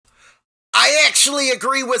I actually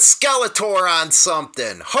agree with Skeletor on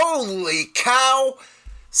something. Holy cow!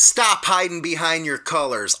 Stop hiding behind your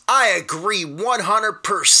colors. I agree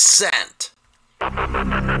 100%.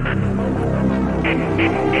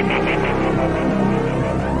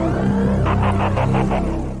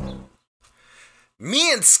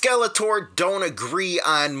 Me and Skeletor don't agree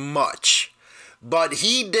on much, but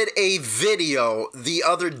he did a video the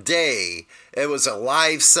other day. It was a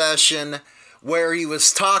live session where he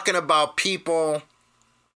was talking about people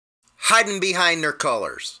hiding behind their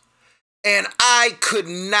colors. And I could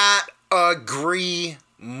not agree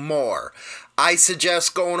more. I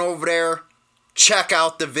suggest going over there, check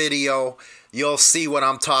out the video. You'll see what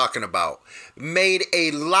I'm talking about. Made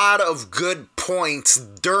a lot of good points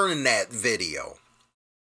during that video.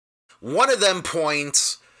 One of them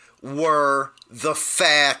points were the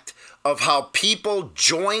fact of how people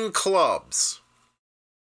join clubs.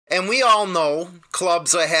 And we all know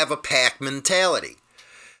clubs have a pack mentality.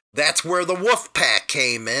 That's where the wolf pack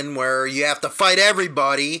came in, where you have to fight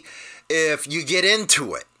everybody if you get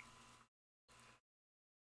into it.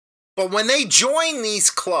 But when they join these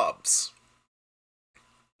clubs,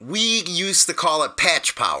 we used to call it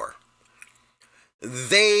patch power.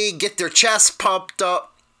 They get their chest pumped up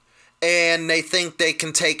and they think they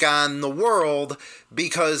can take on the world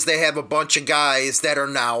because they have a bunch of guys that are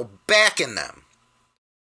now backing them.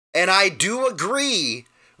 And I do agree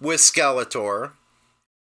with Skeletor.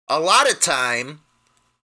 A lot of time,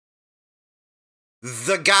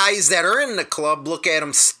 the guys that are in the club look at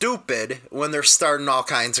them stupid when they're starting all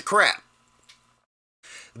kinds of crap.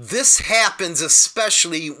 This happens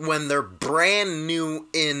especially when they're brand new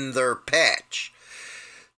in their patch.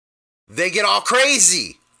 They get all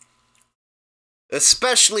crazy.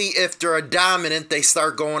 Especially if they're a dominant, they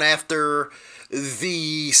start going after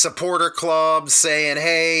the supporter clubs, saying,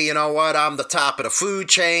 hey, you know what, I'm the top of the food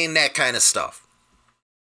chain, that kind of stuff.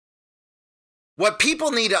 What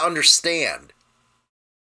people need to understand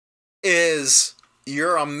is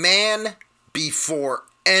you're a man before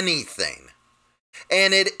anything.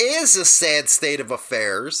 And it is a sad state of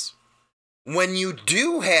affairs when you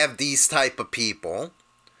do have these type of people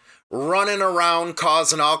running around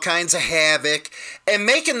causing all kinds of havoc and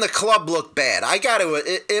making the club look bad.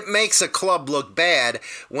 It makes a club look bad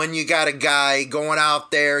when you got a guy going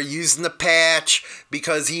out there using the patch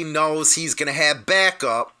because he knows he's going to have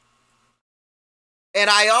backup. And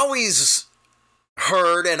I always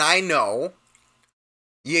heard, and I know,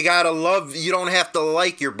 you don't have to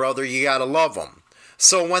like your brother, you gotta love him.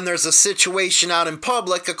 So when there's a situation out in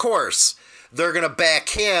public, of course, they're gonna back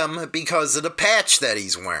him because of the patch that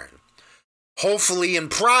he's wearing. Hopefully in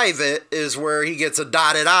private is where he gets a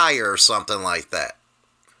dotted I or something like that.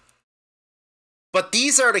 But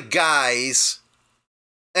these are the guys,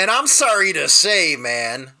 and I'm sorry to say,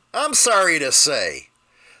 man,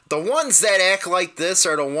 the ones that act like this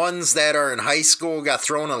are the ones that are in high school, got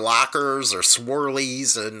thrown in lockers or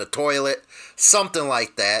swirlies in the toilet, something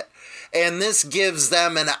like that. And this gives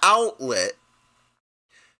them an outlet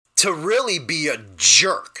to really be a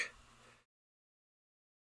jerk.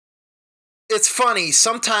 It's funny,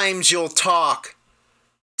 sometimes you'll talk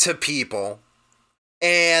to people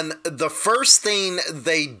and the first thing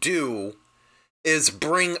they do is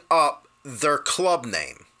bring up their club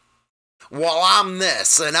name. Well, I'm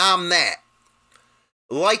this and I'm that.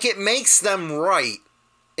 Like it makes them right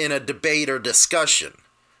in a debate or discussion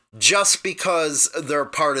just because they're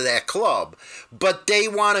part of that club. But they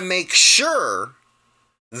want to make sure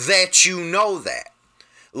that you know that.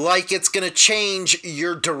 Like it's going to change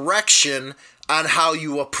your direction on how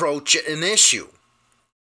you approach an issue.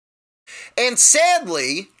 And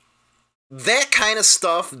sadly, that kind of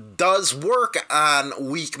stuff does work on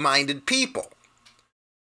weak-minded people.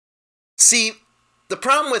 See, the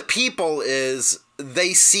problem with people is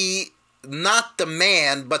they see not the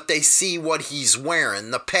man, but they see what he's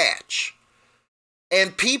wearing, the patch.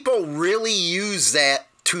 And people really use that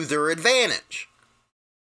to their advantage.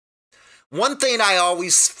 One thing I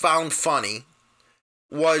always found funny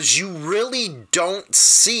was you really don't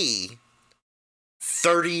see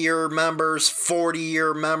 30-year members,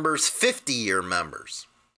 40-year members, 50-year members.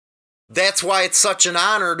 That's why it's such an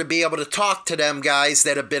honor to be able to talk to them guys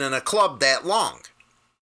that have been in a club that long.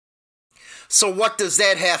 So what does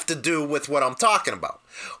that have to do with what I'm talking about?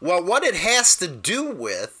 Well, what it has to do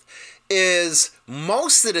with is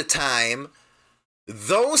most of the time,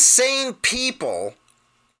 those same people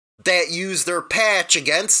that use their patch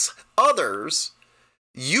against others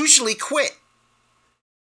usually quit.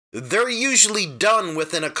 They're usually done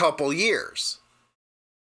within a couple years.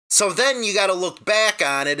 So then you got to look back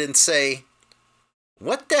on it and say,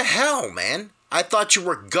 what the hell, man? I thought you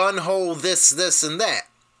were gun-ho this, and that.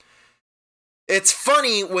 It's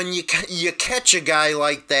funny when you catch a guy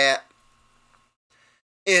like that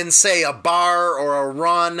in, say, a bar or a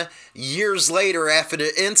run years later after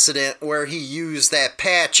the incident where he used that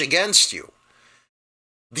patch against you.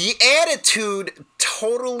 The attitude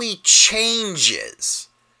totally changes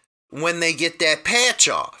when they get that patch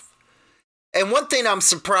off. And one thing I'm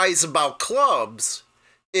surprised about clubs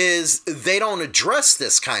is they don't address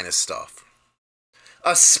this kind of stuff,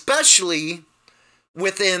 especially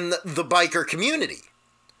within the biker community.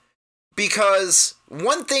 Because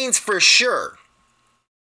one thing's for sure,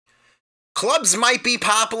 clubs might be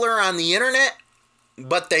popular on the internet,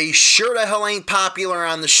 but they sure the hell ain't popular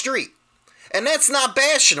on the street. And that's not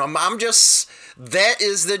bashing them. That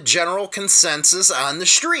is the general consensus on the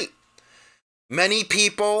street. Many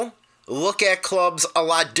people look at clubs a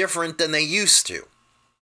lot different than they used to.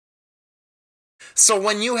 So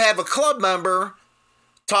when you have a club member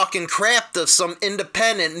talking crap to some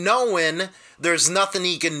independent, knowing there's nothing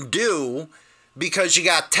he can do because you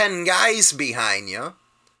got 10 guys behind you,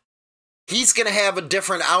 he's going to have a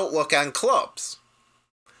different outlook on clubs.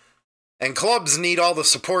 And clubs need all the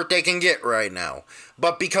support they can get right now.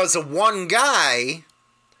 But because of one guy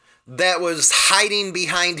that was hiding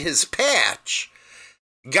behind his patch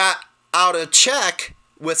got out of check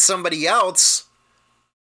with somebody else,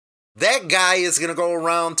 that guy is going to go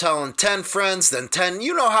around telling 10 friends, then 10.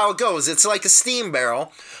 You know how it goes. It's like a steam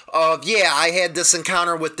barrel of, yeah, I had this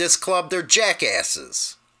encounter with this club. They're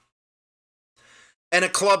jackasses. And a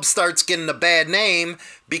club starts getting a bad name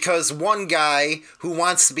because one guy who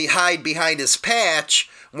wants to hide behind his patch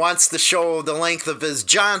wants to show the length of his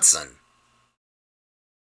Johnson.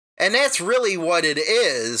 And that's really what it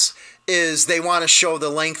is they want to show the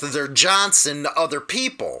length of their Johnson to other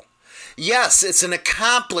people. Yes, it's an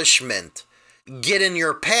accomplishment getting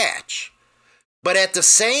your patch. But at the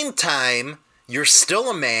same time, you're still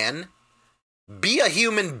a man. Be a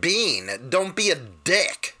human being. Don't be a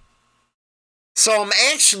dick. So I'm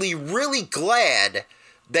actually really glad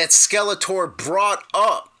that Skeletor brought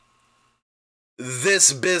up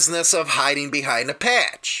this business of hiding behind a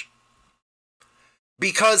patch.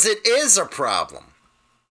 Because it is a problem.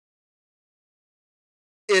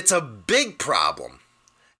 It's a big problem.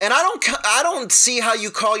 And I don't see how you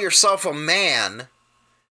call yourself a man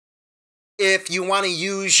if you want to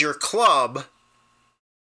use your club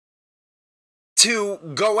to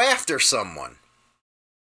go after someone.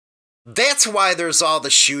 That's why there's all the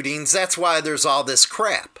shootings. That's why there's all this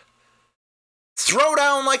crap. Throw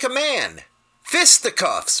down like a man.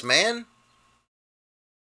 Fisticuffs, man.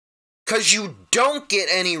 Because you don't get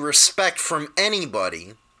any respect from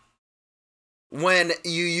anybody when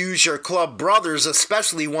you use your club brothers,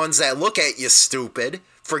 especially ones that look at you stupid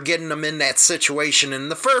for getting them in that situation in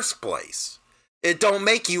the first place. It don't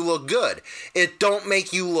make you look good. It don't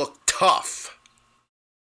make you look tough.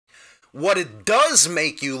 What it does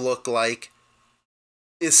make you look like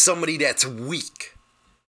is somebody that's weak.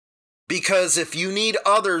 Because if you need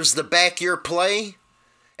others to back your play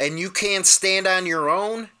and you can't stand on your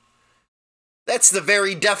own, that's the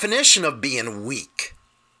very definition of being weak.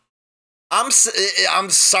 I'm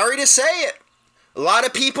sorry to say it. A lot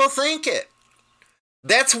of people think it.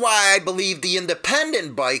 That's why I believe the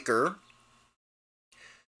independent biker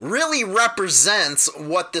really represents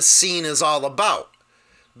what the scene is all about.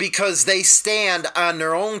 Because they stand on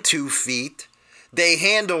their own 2 feet. They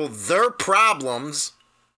handle their problems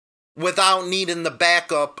without needing the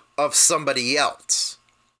backup of somebody else.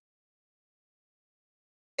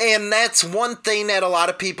 And that's one thing that a lot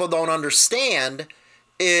of people don't understand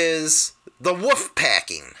is the wolf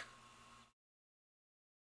packing.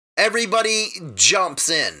 Everybody jumps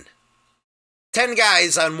in. 10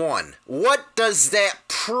 guys on one. What does that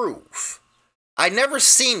prove? I never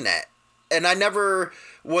seen that. And I never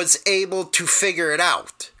was able to figure it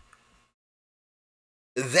out.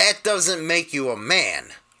 That doesn't make you a man.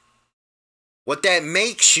 What that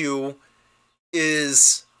makes you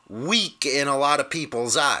is weak in a lot of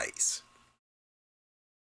people's eyes.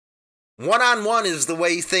 One-on-one is the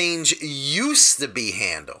way things used to be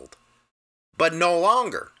handled, but no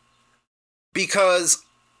longer. Because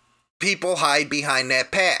people hide behind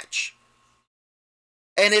that patch.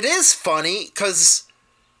 And it is funny because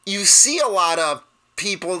you see a lot of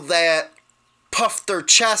people that puff their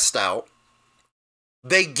chest out.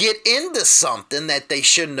 They get into something that they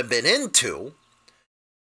shouldn't have been into.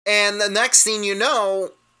 And the next thing you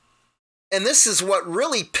know, and this is what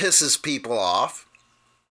really pisses people off,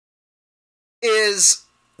 is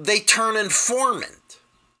they turn informant.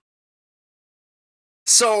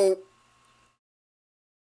 So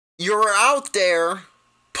you're out there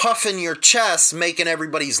puffing your chest, making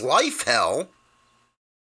everybody's life hell.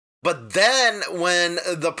 But then when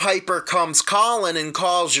the piper comes calling and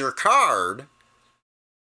calls your card,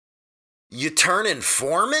 you turn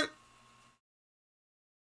informant?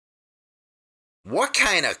 What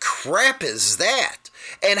kind of crap is that?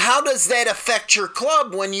 And how does that affect your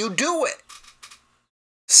club when you do it?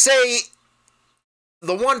 Say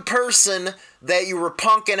the one person that you were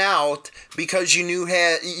punking out because you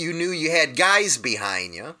knew you had guys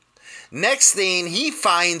behind you. Next thing he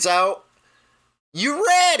finds out, you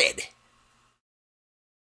ratted.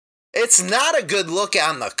 It's not a good look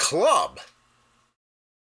on the club.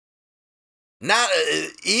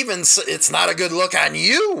 It's not a good look on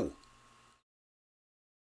you.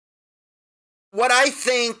 What I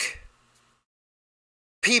think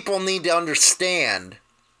people need to understand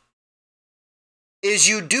is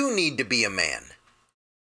you do need to be a man.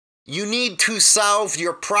 You need to solve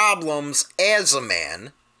your problems as a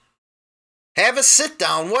man. Have a sit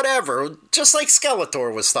down, whatever, just like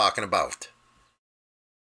Skeletor was talking about.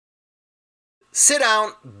 Sit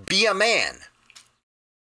down, be a man.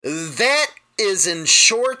 That is in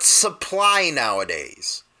short supply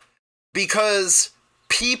nowadays because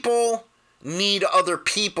people need other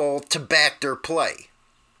people to back their play.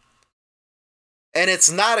 And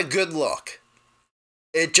it's not a good look.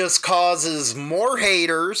 It just causes more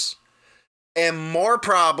haters and more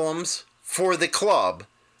problems for the club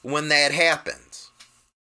when that happens.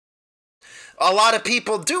 A lot of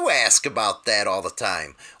people do ask about that all the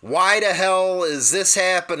time. Why the hell is this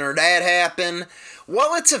happen or that happen?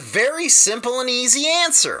 Well, it's a very simple and easy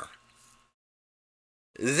answer.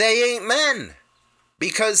 They ain't men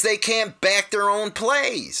because they can't back their own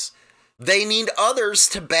plays. They need others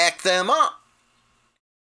to back them up.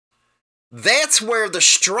 That's where the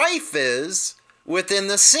strife is within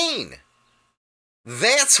the scene.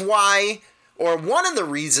 That's why, or one of the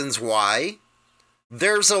reasons why,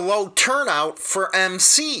 there's a low turnout for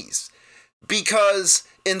MCs. Because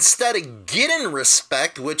instead of getting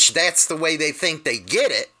respect, which that's the way they think they get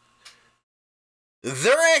it,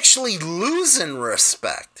 they're actually losing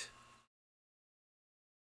respect.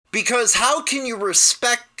 Because how can you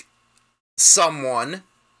respect someone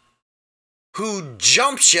who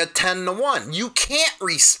jumps you 10-1? You can't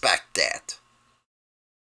respect that.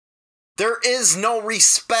 There is no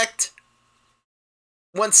respect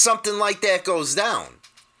when something like that goes down.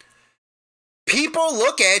 People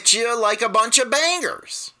look at you like a bunch of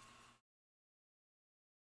bangers.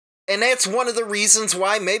 And that's one of the reasons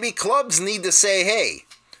why maybe clubs need to say, hey,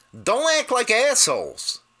 don't act like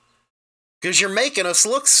assholes. Because you're making us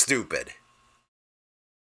look stupid.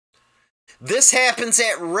 This happens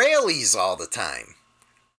at rallies all the time.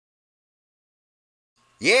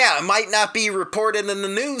 Yeah, it might not be reported in the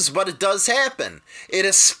news, but it does happen. It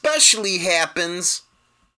especially happens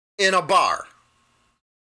in a bar.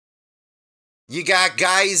 You got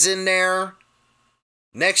guys in there.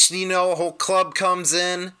 Next thing you know, a whole club comes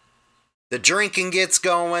in. The drinking gets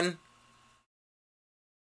going.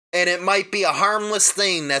 And it might be a harmless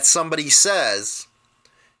thing that somebody says.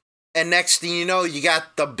 And next thing you know, you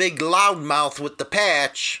got the big loudmouth with the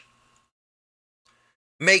patch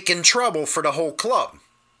making trouble for the whole club.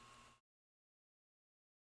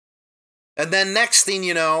 And then next thing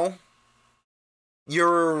you know,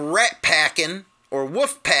 you're rat packing or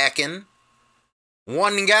wolf packing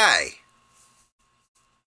one guy.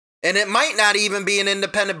 And it might not even be an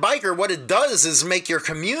independent biker. What it does is make your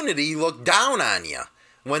community look down on you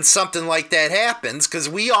when something like that happens, because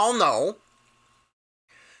we all know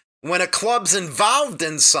when a club's involved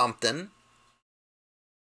in something,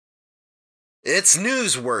 it's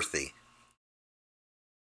newsworthy.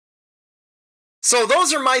 So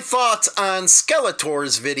those are my thoughts on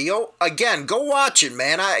Skeletor's video. Again, go watch it,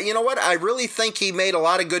 man. You know what? I really think he made a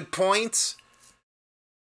lot of good points.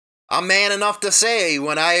 I'm man enough to say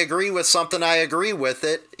when I agree with something, I agree with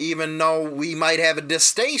it, even though we might have a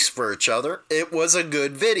distaste for each other. It was a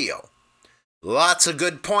good video. Lots of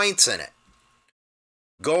good points in it.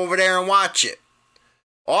 Go over there and watch it.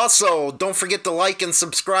 Also, don't forget to like and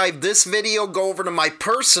subscribe this video. Go over to my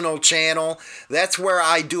personal channel. That's where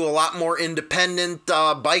I do a lot more independent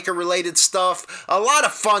biker-related stuff. A lot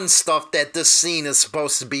of fun stuff that this scene is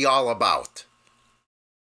supposed to be all about.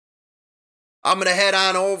 I'm going to head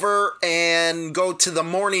on over and go to the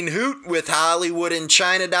Morning Hoot with Hollywood and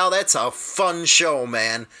China Doll. That's a fun show,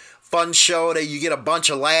 man. Fun show that you get a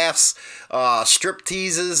bunch of laughs, strip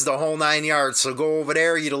teases, the whole 9 yards. So go over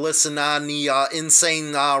there. You to listen on the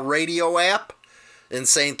Insane Radio app,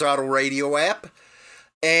 Insane Throttle Radio app.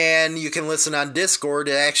 And you can listen on Discord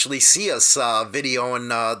to actually see us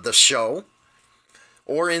videoing the show.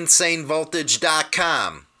 Or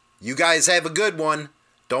InsaneVoltage.com. You guys have a good one.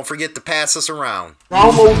 Don't forget to pass us around.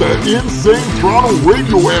 Download the Insane Throttle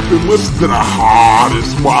radio app and listen to the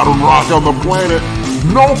hottest modern rock on the planet.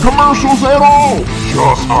 No commercials at all.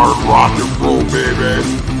 Just hard rock and roll, baby.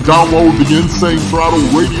 Download the Insane Throttle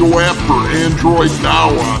radio app for Android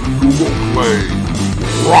now on Google Play.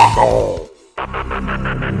 Rock on.